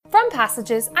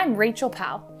Passages, I'm Rachel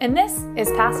Powell, and this is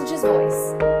Passages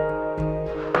Voice.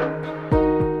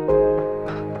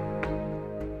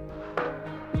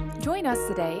 Join us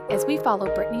today as we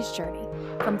follow Brittany's journey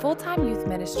from full-time youth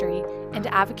ministry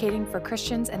into advocating for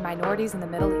Christians and minorities in the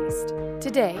Middle East.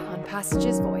 Today on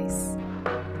Passages Voice.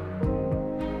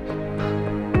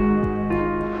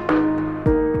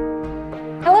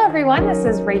 Hello everyone, this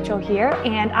is Rachel here,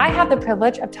 and I have the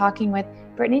privilege of talking with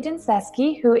Brittany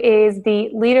Denseski, who is the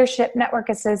Leadership Network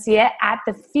Associate at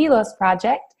the Philos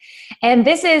Project. And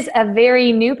this is a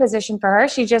very new position for her.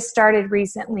 She just started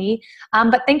recently.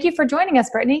 But thank you for joining us,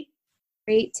 Brittany.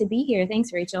 Great to be here.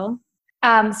 Thanks, Rachel.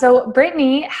 So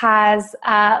Brittany has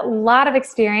a lot of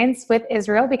experience with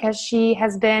Israel because she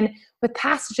has been with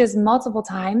Passages multiple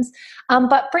times.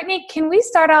 But Brittany, can we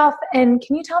start off and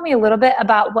can you tell me a little bit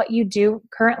about what you do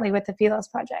currently with the Philos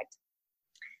Project?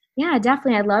 Yeah,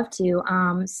 definitely. I'd love to.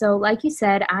 So like you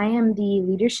said, I am the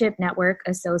Leadership Network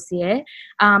Associate.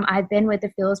 I've been with the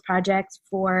Philos Project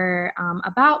for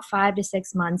about 5 to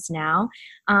 6 months now.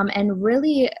 And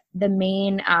really the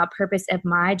main purpose of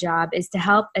my job is to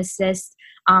help assist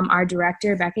our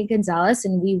director, Becca Gonzalez,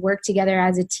 and we work together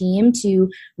as a team to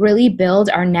really build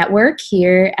our network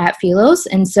here at Philos.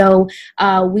 And so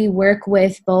we work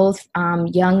with both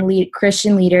young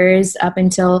Christian leaders up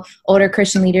until older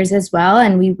Christian leaders as well.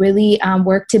 And we really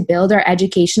work to build our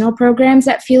educational programs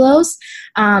at Philos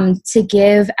to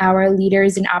give our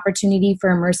leaders an opportunity for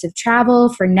immersive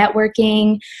travel, for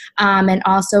networking, and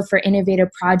also for innovative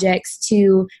projects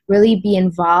to really be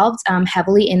involved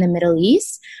heavily in the Middle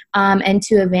East and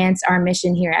to advance our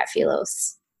mission here at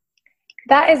Philos.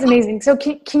 That is amazing. So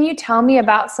can you tell me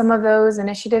about some of those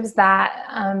initiatives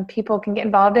that people can get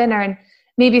involved in, or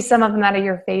maybe some of them that are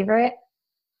your favorite?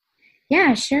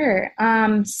 Yeah, sure.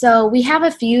 So we have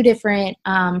a few different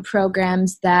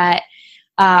programs that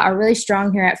are really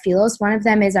strong here at Philos. One of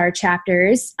them is our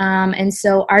chapters. And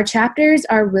so our chapters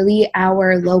are really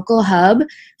our local hub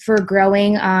for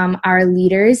growing our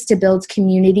leaders to build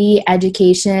community,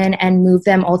 education, and move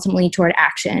them ultimately toward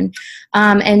action.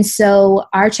 And so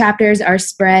our chapters are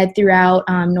spread throughout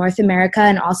North America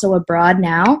and also abroad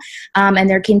now. And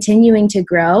they're continuing to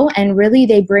grow. And really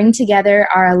they bring together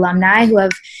our alumni who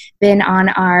have been on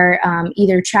our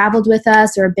either traveled with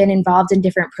us or been involved in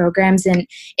different programs. And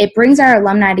it brings our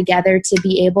alumni together to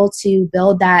be able to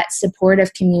build that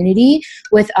supportive community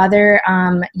with other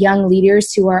young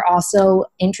leaders who are also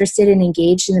interested and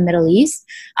engaged in the Middle East.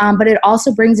 But it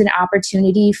also brings an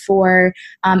opportunity for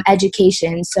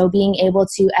education. So being able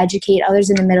to educate others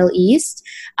in the Middle East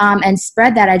and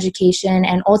spread that education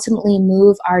and ultimately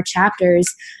move our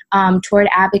chapters toward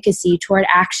advocacy, toward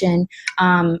action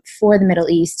for the Middle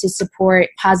East to support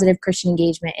positive Christian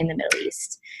engagement in the Middle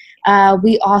East.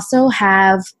 We also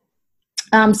have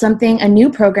a new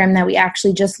program that we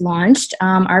actually just launched,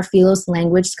 our Philos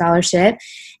Language Scholarship.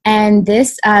 And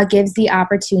this gives the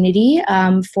opportunity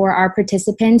for our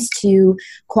participants to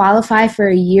qualify for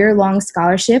a year-long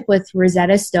scholarship with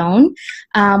Rosetta Stone,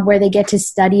 where they get to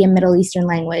study a Middle Eastern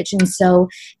language. And so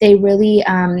they really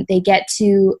they get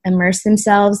to immerse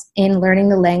themselves in learning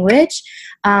the language,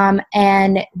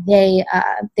 and they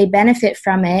benefit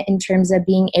from it in terms of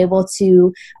being able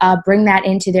to bring that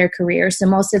into their career. So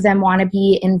most of them want to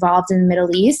be involved in the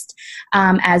Middle East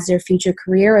as their future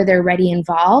career, or they're already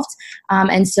involved.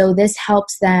 And so this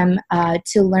helps them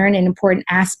to learn an important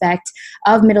aspect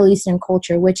of Middle Eastern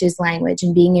culture, which is language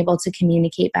and being able to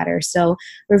communicate better. So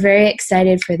we're very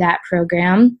excited for that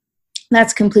program.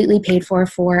 That's completely paid for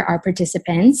our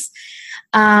participants.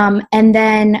 And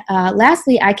then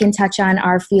lastly, I can touch on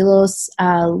our Philos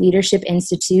Leadership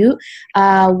Institute,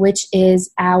 which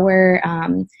is our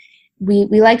we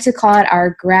like to call it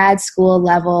our grad school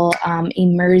level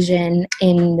immersion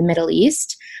in the Middle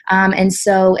East. And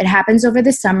so it happens over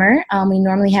the summer. We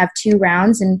normally have 2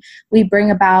 rounds, and we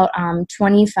bring about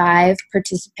 25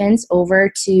 participants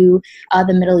over to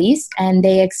the Middle East, and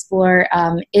they explore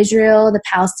Israel, the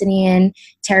Palestinian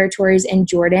territories, and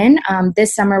Jordan.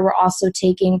 This summer, we're also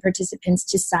taking participants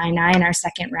to Sinai in our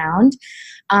second round.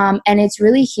 And it's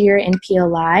really here in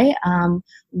PLI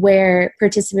where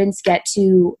participants get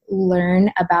to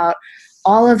learn about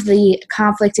all of the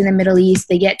conflict in the Middle East.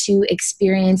 They get to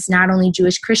experience not only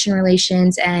Jewish-Christian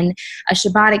relations and a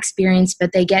Shabbat experience,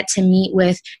 but they get to meet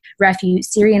with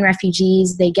Syrian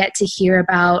refugees. They get to hear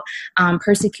about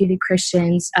persecuted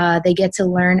Christians. They get to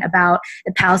learn about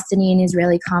the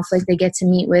Palestinian-Israeli conflict. They get to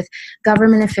meet with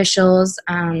government officials,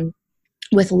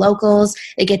 with locals.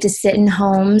 They get to sit in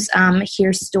homes,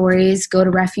 hear stories, go to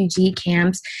refugee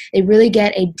camps. They really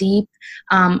get a deep,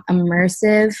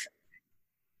 immersive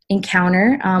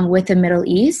encounter with the Middle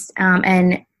East,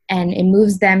 and and it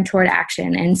moves them toward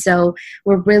action. And so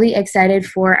we're really excited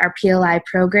for our PLI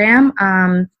program.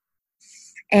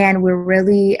 And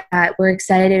we're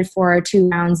excited for our 2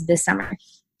 rounds this summer.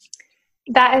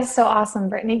 That is so awesome,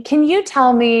 Brittany. Can you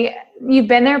tell me, you've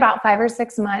been there about 5 or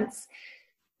 6 months,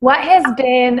 what has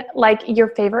been like your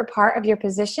favorite part of your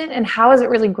position and how has it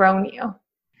really grown you?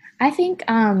 I think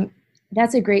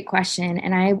that's a great question.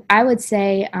 And I would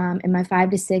say in my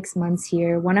 5 to 6 months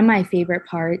here, one of my favorite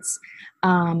parts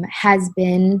has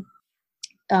been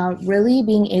really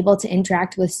being able to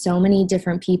interact with so many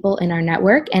different people in our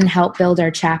network and help build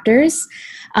our chapters.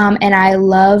 And I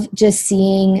love just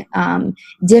seeing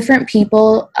different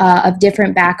people of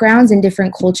different backgrounds and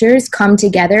different cultures come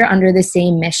together under the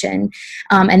same mission.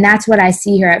 And that's what I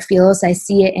see here at Philos. I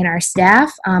see it in our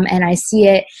staff, and I see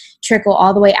it trickle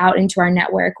all the way out into our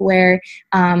network where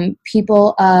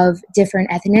people of different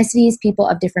ethnicities, people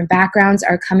of different backgrounds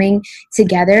are coming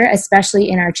together, especially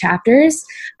in our chapters,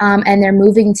 and they're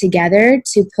moving together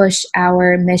to push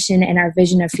our mission and our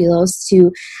vision of Philos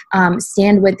to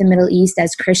stand with the Middle East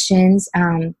as Christians,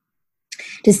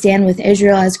 to stand with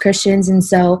Israel as Christians. And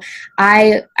so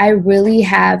I really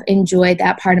have enjoyed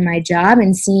that part of my job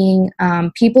and seeing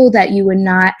people that you would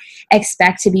not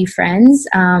expect to be friends,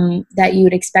 that you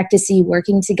would expect to see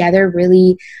working together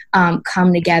really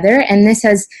come together. And this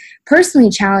has personally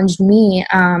challenged me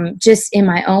just in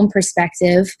my own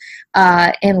perspective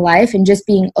in life and just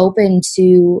being open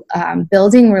to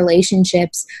building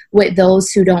relationships with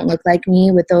those who don't look like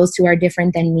me, with those who are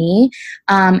different than me,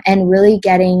 and really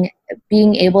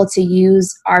being able to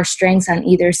use our strengths on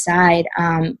either side,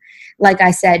 like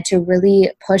I said, to really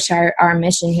push our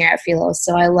mission here at Philos.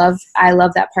 So I love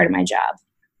that part of my job.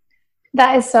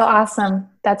 That is so awesome.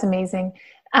 That's amazing.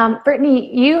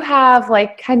 Brittany, you have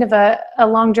like kind of a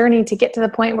long journey to get to the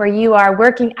point where you are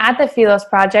working at the Philos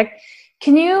Project.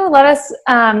 Can you let us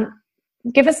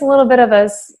give us a little bit of a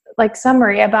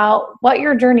summary about what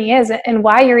your journey is and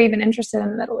why you're even interested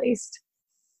in the Middle East?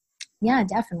 Yeah,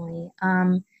 definitely.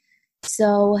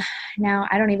 So now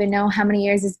I don't even know how many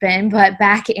years it's been, but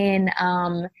back in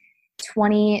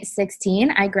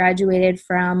 2016, I graduated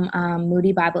from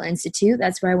Moody Bible Institute.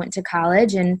 That's where I went to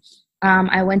college, and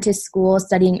I went to school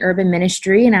studying urban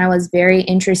ministry, and I was very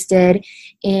interested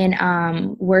in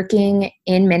working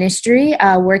in ministry,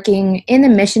 working in the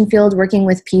mission field, working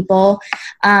with people.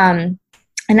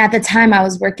 And at the time, I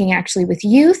was working actually with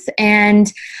youth,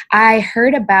 and I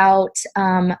heard about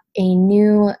a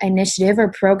new initiative or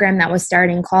program that was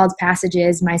starting called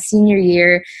Passages my senior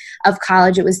year of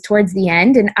college. It was towards the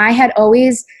end, and I had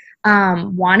always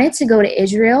wanted to go to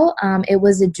Israel. It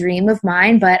was a dream of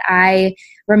mine, but I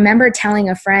remember telling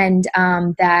a friend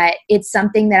that it's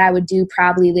something that I would do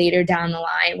probably later down the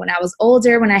line when I was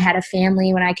older, when I had a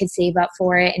family, when I could save up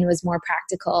for it and it was more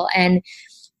practical. And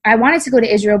I wanted to go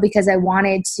to Israel because I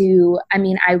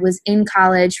was in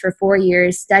college for 4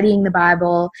 years studying the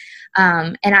Bible,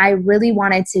 and I really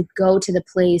wanted to go to the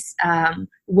place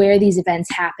where these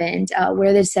events happened,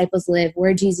 where the disciples lived,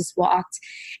 where Jesus walked,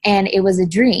 and it was a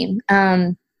dream.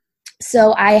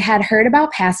 So I had heard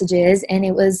about Passages, and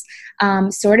it was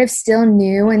sort of still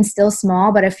new and still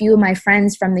small, but a few of my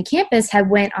friends from the campus had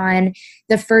went on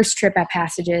the first trip at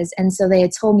Passages, and so they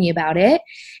had told me about it.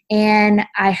 And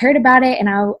I heard about it, and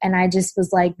I just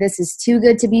was like, this is too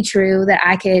good to be true, that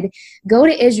I could go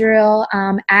to Israel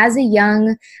as a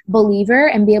young believer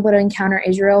and be able to encounter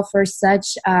Israel for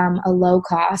such a low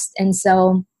cost. And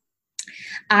so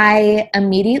I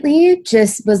immediately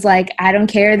just was like, I don't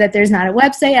care that there's not a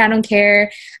website. I don't care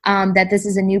that this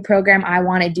is a new program. I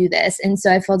want to do this. And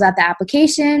so I filled out the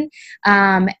application,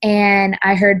 and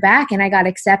I heard back, and I got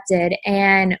accepted.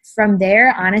 And from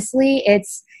there, honestly,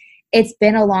 it's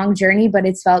been a long journey, but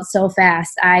it's felt so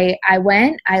fast. I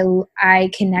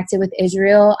connected with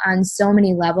Israel on so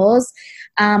many levels.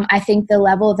 I think the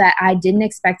level that I didn't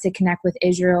expect to connect with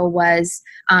Israel was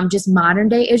just modern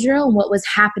day Israel and what was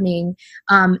happening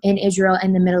in Israel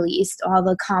and the Middle East, all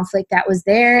the conflict that was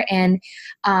there, and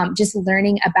just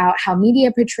learning about how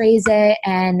media portrays it,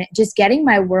 and just getting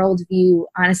my worldview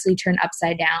honestly turned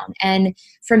upside down. And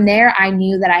from there, I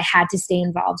knew that I had to stay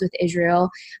involved with Israel.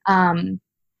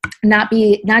 Not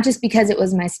just because it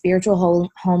was my spiritual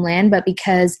homeland, but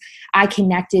because I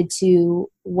connected to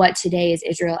what today is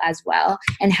Israel as well,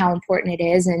 and how important it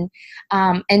is.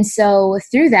 And so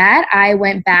through that, I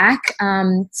went back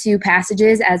to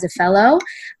Passages as a fellow,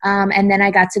 and then I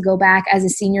got to go back as a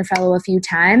senior fellow a few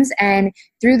times. And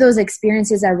through those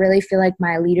experiences, I really feel like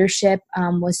my leadership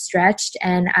was stretched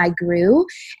and I grew.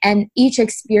 And each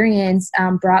experience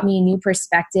brought me a new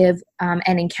perspective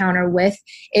and encounter with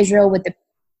Israel, with the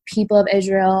people of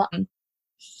Israel.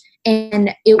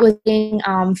 And it was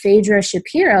Phaedra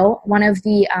Shapiro, one of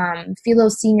the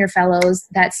Philos Senior Fellows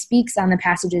that speaks on the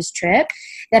Passages trip,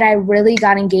 that I really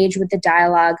got engaged with the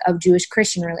dialogue of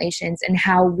Jewish-Christian relations and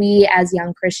how we as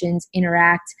young Christians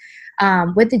interact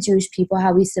with the Jewish people,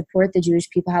 how we support the Jewish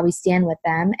people, how we stand with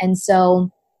them. And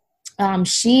so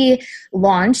she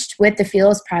launched with the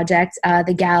Philos Project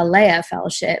the Galilee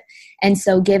Fellowship. And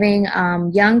so giving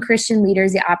young Christian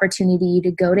leaders the opportunity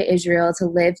to go to Israel, to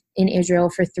live in Israel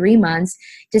for 3 months,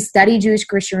 to study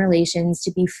Jewish-Christian relations,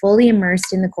 to be fully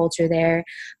immersed in the culture there,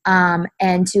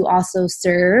 and to also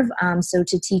serve, so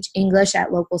to teach English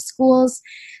at local schools.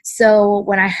 So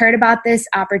when I heard about this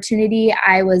opportunity,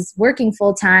 I was working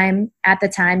full-time at the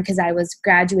time because I was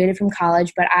graduated from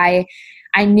college, but I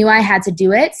knew I had to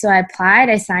do it, so I applied,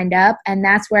 I signed up, and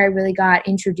that's where I really got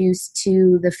introduced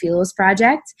to the Philos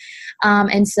Project.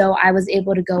 And so I was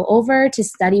able to go over to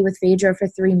study with Phaedra for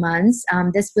 3 months.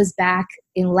 This was back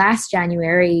in last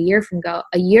January,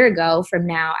 a year ago from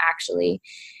now, actually.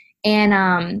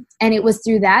 And it was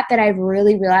through that I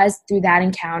really realized, through that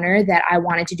encounter, that I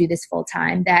wanted to do this full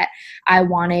time, that I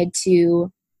wanted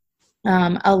to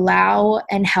allow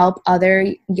and help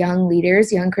other young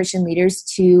leaders, young Christian leaders,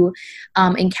 to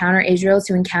encounter Israel,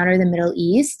 to encounter the Middle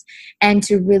East, and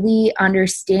to really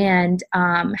understand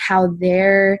how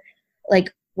their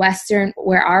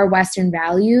where our Western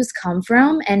values come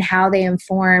from and how they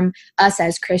inform us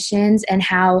as Christians, and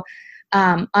how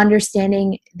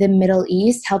understanding the Middle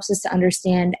East helps us to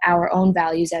understand our own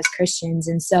values as Christians.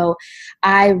 And so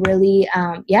I really,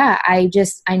 I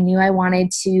knew I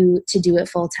wanted to do it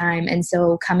full time. And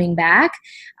so coming back,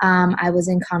 I was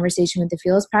in conversation with the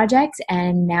Philos Project,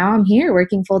 and now I'm here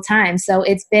working full time. So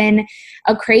it's been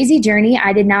a crazy journey.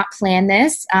 I did not plan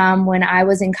this. When I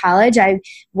was in college, I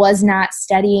was not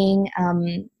studying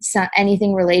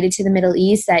anything related to the Middle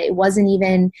East. It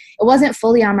wasn't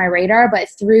fully on my radar, but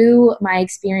through my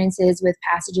experiences with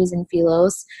Passages and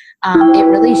Philos, it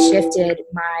really shifted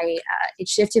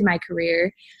my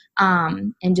career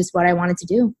and just what I wanted to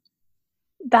do.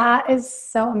 That is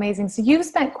so amazing. So you've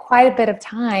spent quite a bit of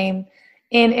time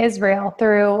in Israel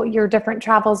through your different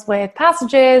travels with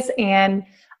Passages and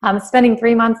spending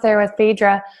 3 months there with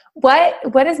Phaedra.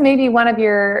 What is maybe one of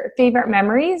your favorite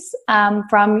memories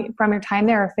from your time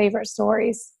there, or favorite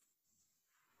stories?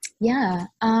 Yeah,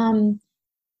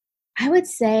 I would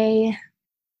say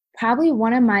probably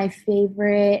one of my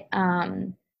favorite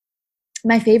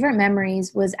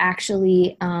memories was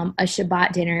actually a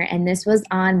Shabbat dinner, and this was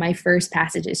on my first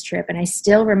Passages trip, and I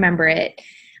still remember it.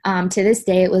 To this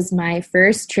day, it was my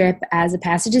first trip as a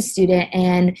Passages student,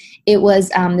 and it was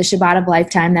the Shabbat of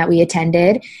Lifetime that we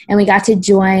attended, and we got to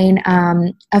join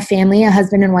a family, a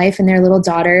husband and wife, and their little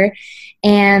daughter,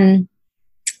 and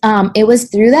it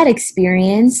was through that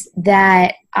experience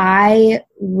that I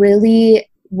really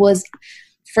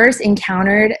first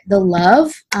encountered the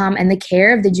love and the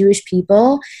care of the Jewish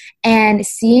people, and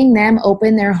seeing them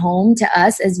open their home to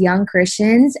us as young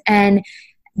Christians, and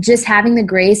just having the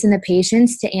grace and the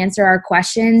patience to answer our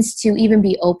questions, to even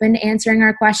be open to answering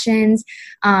our questions,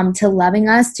 to loving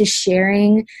us, to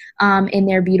sharing in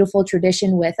their beautiful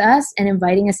tradition with us, and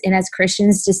inviting us in as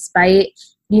Christians despite,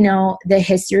 the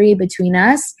history between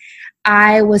us.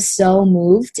 I was so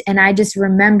moved, and I just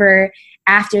remember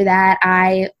after that,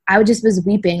 I just was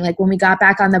weeping. Like when we got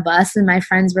back on the bus and my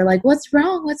friends were like, what's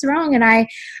wrong? What's wrong? And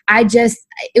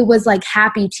it was like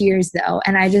happy tears though.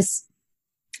 And I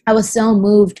was so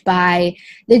moved by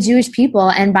the Jewish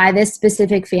people and by this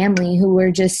specific family who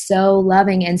were just so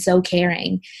loving and so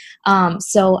caring.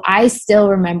 So I still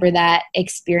remember that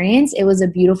experience. It was a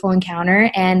beautiful encounter.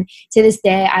 And to this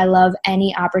day, I love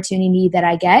any opportunity that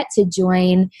I get to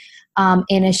join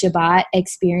in a Shabbat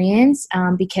experience,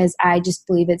 because I just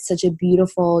believe it's such a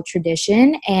beautiful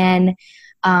tradition, and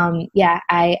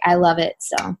I love it.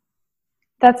 So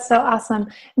that's so awesome.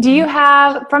 Do you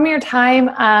have, from your time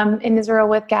in Israel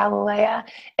with Galilee,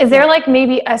 is there like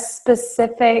maybe a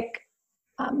specific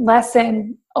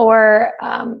lesson or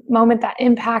moment that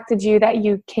impacted you that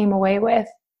you came away with?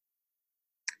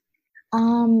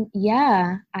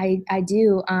 Yeah, I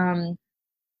do.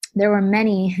 There were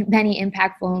many, many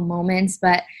impactful moments,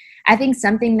 but I think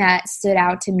something that stood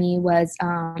out to me was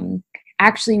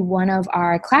actually one of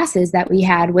our classes that we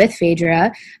had with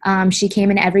Phaedra. She came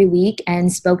in every week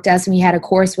and spoke to us, and we had a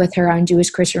course with her on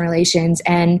Jewish-Christian relations.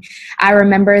 And I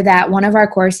remember that one of our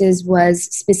courses was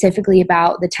specifically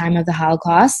about the time of the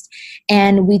Holocaust,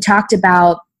 and we talked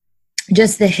about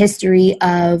just the history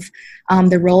of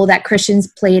the role that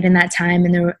Christians played in that time,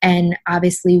 and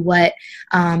obviously what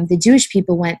the Jewish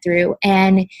people went through.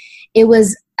 And it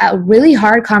was a really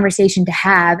hard conversation to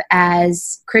have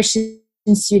as Christians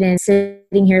students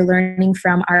sitting here learning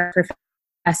from our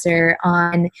professor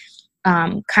on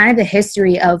kind of the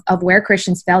history of where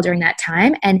Christians fell during that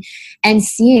time, and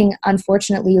seeing,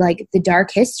 unfortunately, like the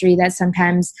dark history that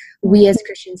sometimes we as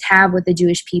Christians have with the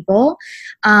Jewish people.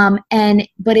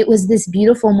 But it was this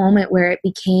beautiful moment where it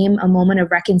became a moment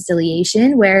of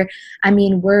reconciliation where, I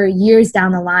mean, we're years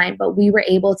down the line, but we were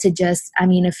able to just, I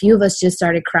mean, a few of us just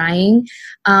started crying,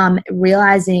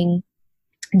 realizing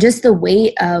just the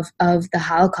weight of the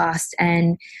Holocaust.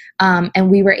 And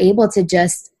we were able to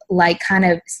just like kind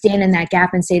of stand in that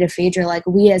gap and say to Phaedra, like,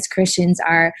 we as Christians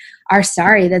are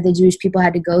sorry that the Jewish people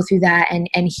had to go through that, and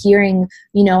hearing,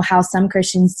 you know, how some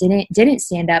Christians didn't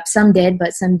stand up, some did,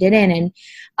 but some didn't.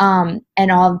 And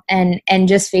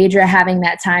just Phaedra having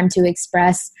that time to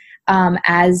express,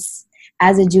 as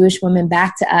a Jewish woman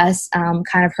back to us,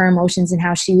 kind of her emotions and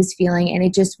how she was feeling. And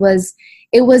it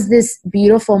was this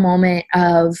beautiful moment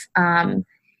of,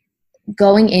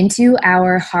 going into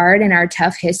our hard and our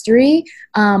tough history,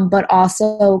 but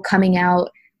also coming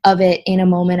out of it in a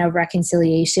moment of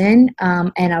reconciliation,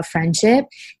 and of friendship.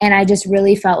 And I just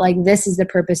really felt like this is the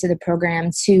purpose of the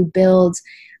program, to build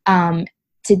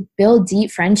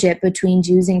deep friendship between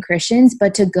Jews and Christians,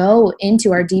 but to go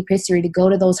into our deep history, to go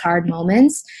to those hard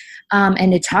moments,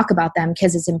 and to talk about them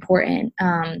because it's important.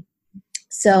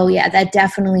 So yeah, that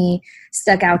definitely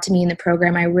stuck out to me in the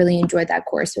program. I really enjoyed that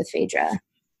course with Phaedra.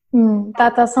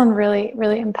 That does sound really,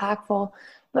 really impactful.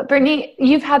 But Brittany,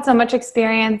 you've had so much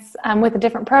experience with the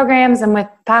different programs and with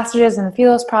Passages and the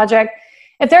Philos Project.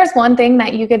 If there's one thing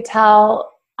that you could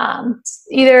tell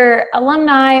either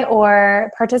alumni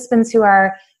or participants who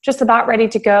are just about ready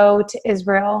to go to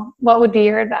Israel, what would be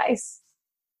your advice?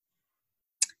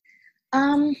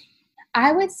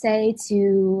 I would say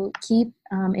to keep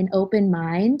an open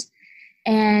mind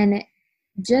and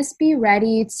just be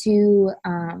ready to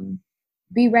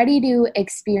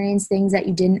experience things that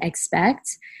you didn't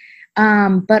expect,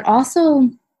 but also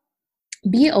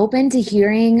be open to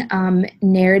hearing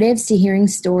narratives, to hearing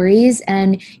stories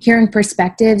and hearing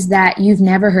perspectives that you've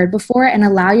never heard before, and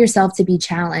allow yourself to be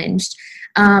challenged.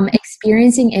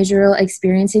 Experiencing Israel,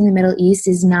 experiencing the Middle East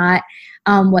is not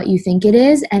what you think it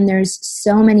is, and there's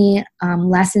so many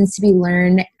lessons to be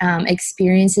learned,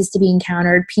 experiences to be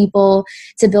encountered, people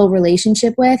to build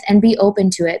relationship with, and be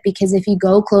open to it. Because if you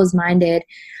go closed-minded,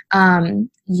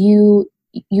 you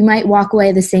might walk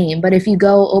away the same, but if you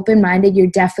go open-minded, you're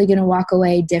definitely going to walk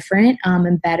away different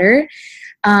and better.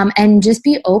 And just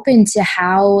be open to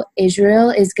how Israel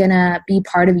is going to be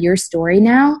part of your story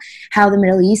now, how the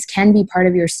Middle East can be part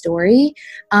of your story,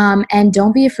 and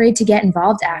don't be afraid to get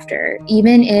involved after,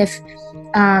 even if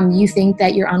you think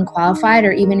that you're unqualified,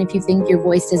 or even if you think your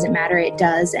voice doesn't matter, it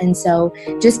does. And so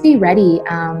just be ready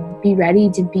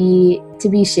to be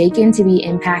shaken, to be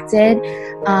impacted,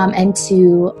 and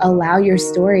to allow your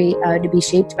story to be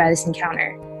shaped by this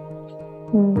encounter.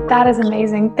 That is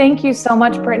amazing. Thank you so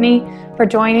much, Brittany, for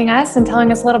joining us and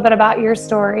telling us a little bit about your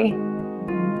story.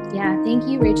 Yeah, thank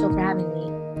you, Rachel, for having me.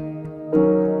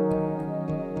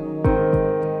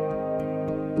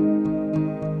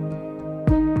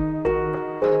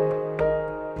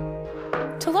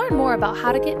 To learn more about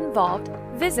how to get involved,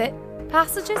 visit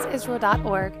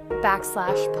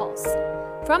passagesisrael.org/pulse.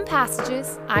 From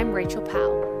Passages, I'm Rachel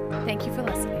Powell. Thank you for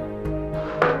listening.